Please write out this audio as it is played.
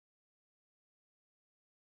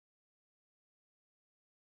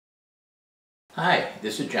Hi,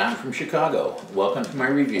 this is John from Chicago. Welcome to my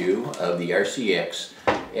review of the RCX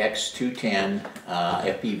X210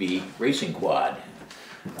 FPV racing quad.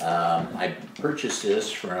 I purchased this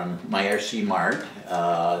from my RC Mart.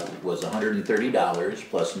 It was $130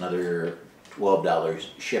 plus another $12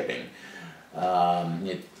 shipping.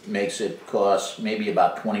 It makes it cost maybe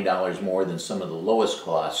about $20 more than some of the lowest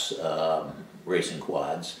cost racing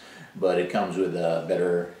quads, but it comes with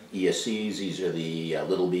better ESCs. These are the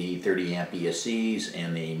little B 30 amp ESCs,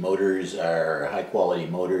 and the motors are a high quality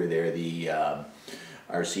motor. They're the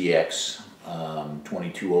RCX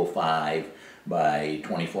 2205 by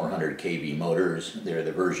 2400 kV motors. They're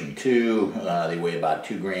the version 2. They weigh about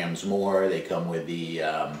 2 grams more. They come with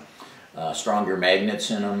the stronger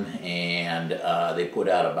magnets in them, and they put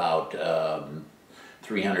out about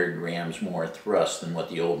 300 grams more thrust than what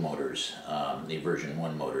the old motors, the version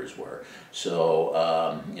 1 motors were.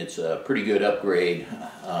 So it's a pretty good upgrade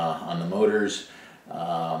on the motors.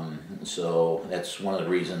 So that's one of the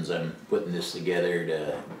reasons I'm putting this together,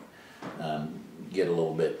 to get a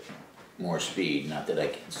little bit more speed. Not that I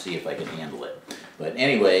can see if I can handle it. But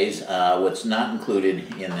anyways, what's not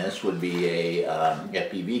included in this would be a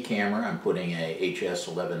FPV camera. I'm putting a HS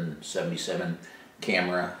 1177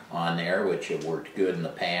 camera on there, which have worked good in the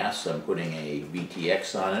past. I'm putting a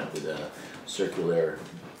VTX on it with a circular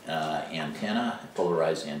antenna,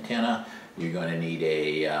 polarized antenna. You're going to need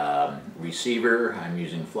a receiver. I'm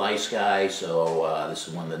using FlySky, so this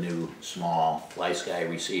is one of the new small FlySky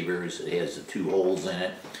receivers. It has the 2 holes in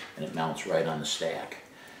it, and it mounts right on the stack.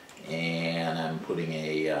 And I'm putting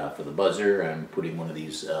for the buzzer, I'm putting one of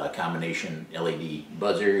these combination LED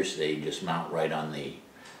buzzers. They just mount right on the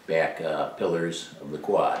back pillars of the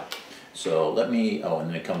quad. So let me, and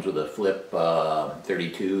then it comes with a flip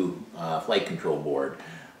 32 flight control board.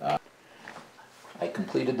 I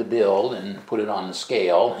completed the build and put it on the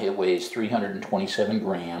scale. It weighs 327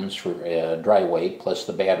 grams for dry weight, plus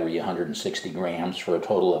the battery 160 grams, for a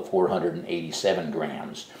total of 487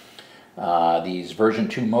 grams. These version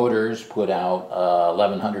 2 motors put out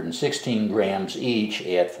 1116 grams each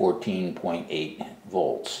at 14.8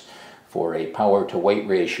 volts for a power to weight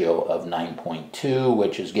ratio of 9.2,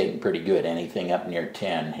 which is getting pretty good. Anything up near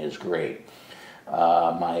 10 is great.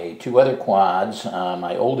 My 2 other quads,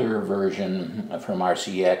 my older version from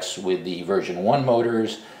RCX with the version 1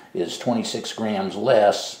 motors is 26 grams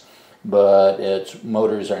less, but its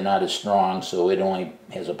motors are not as strong, so it only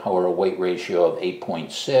has a power to weight ratio of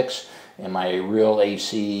 8.6. And my real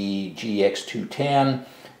AC X210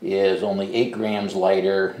 is only 8 grams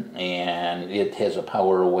lighter, and it has a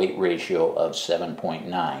power to weight ratio of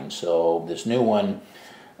 7.9. So this new one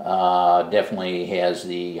definitely has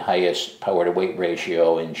the highest power to weight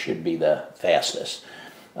ratio and should be the fastest.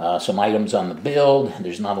 Some items on the build.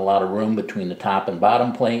 There's not a lot of room between the top and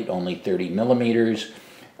bottom plate, only 30 millimeters.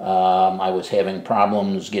 I was having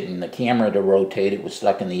problems getting the camera to rotate. It was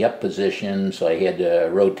stuck in the up position, so I had to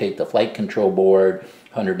rotate the flight control board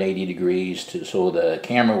 180 degrees so the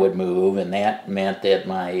camera would move, and that meant that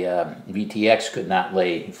my VTX could not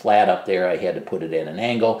lay flat up there. I had to put it at an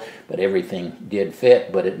angle, but everything did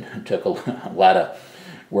fit, but it took a lot of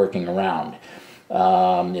working around.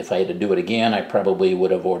 If I had to do it again, I probably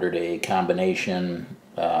would have ordered a combination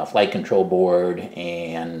flight control board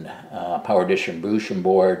and power distribution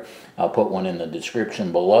board. I'll put one in the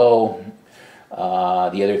description below.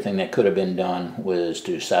 The other thing that could have been done was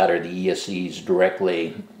to solder the ESCs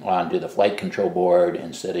directly onto the flight control board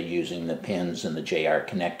instead of using the pins and the JR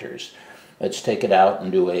connectors. Let's take it out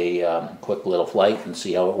and do a quick little flight and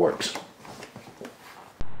see how it works.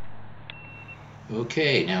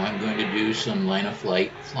 Okay, now I'm going to do some line of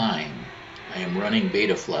flight flying. I am running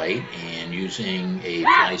Betaflight and using a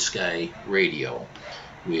FlySky radio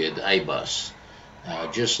with iBus.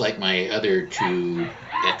 Just like my other 2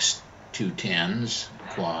 X210s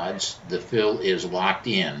quads, the fill is locked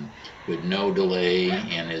in with no delay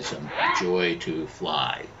and is a joy to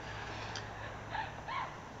fly.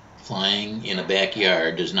 Flying in a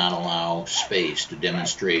backyard does not allow space to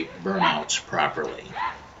demonstrate burnouts properly.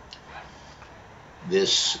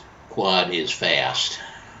 This quad is fast.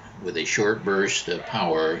 With a short burst of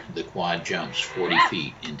power, the quad jumps 40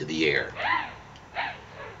 feet into the air.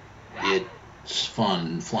 It's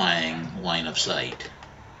fun flying line of sight.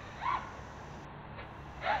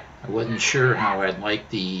 I wasn't sure how I'd like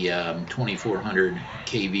the 2400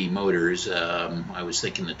 kV motors. I was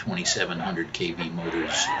thinking the 2700 kV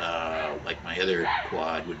motors, like my other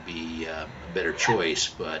quad, would be a better choice,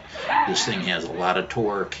 but this thing has a lot of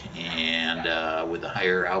torque, and with the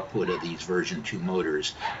higher output of these version 2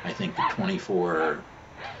 motors, I think the 2400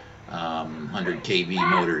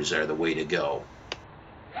 kV motors are the way to go.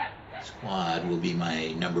 This quad will be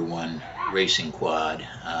my #1 racing quad.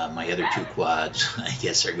 My other 2 quads, I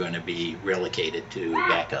guess, are going to be relocated to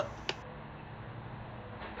backup.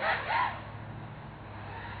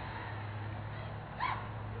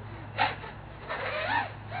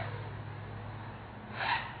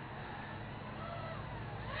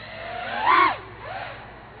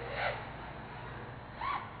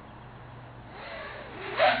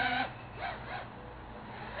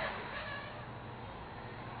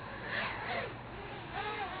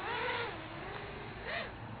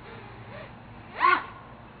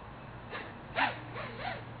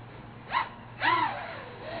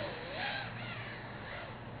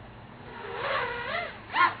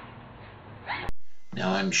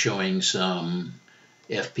 Now I'm showing some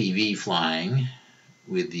FPV flying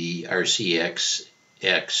with the RCX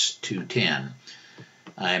X210.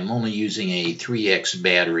 I'm only using a 3X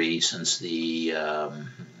battery since the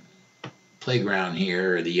playground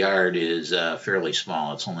here, or the yard, is fairly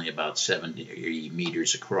small. It's only about 70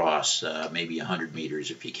 meters across, maybe 100 meters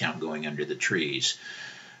if you count going under the trees.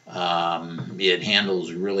 It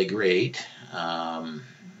handles really great.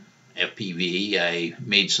 FPV. I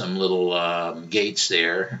made some little gates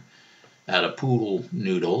there out of poodle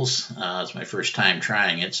noodles. It's my first time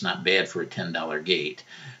trying it. It's not bad for a $10 gate.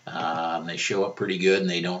 They show up pretty good and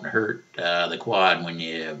they don't hurt the quad when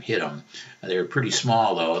you hit them. They're pretty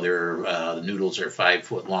small though. The noodles are 5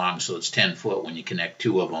 foot long, so it's 10 foot when you connect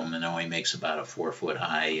 2 of them, and it only makes about a 4 foot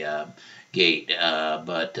high gate.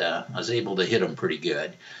 But I was able to hit them pretty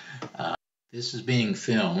good. This is being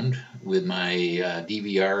filmed with my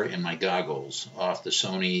DVR and my goggles off the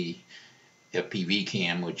Sony FPV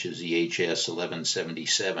cam, which is the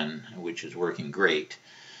HS1177, which is working great.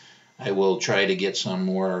 I will try to get some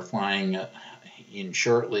more flying in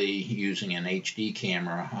shortly using an HD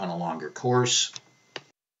camera on a longer course.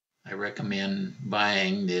 I recommend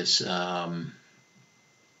buying this RCX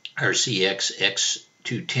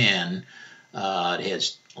X210. It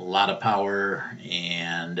has a lot of power,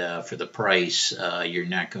 and for the price, you're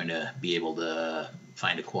not going to be able to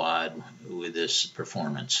find a quad with this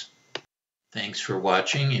performance. Thanks for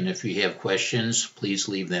watching, and if you have questions, please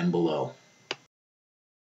leave them below.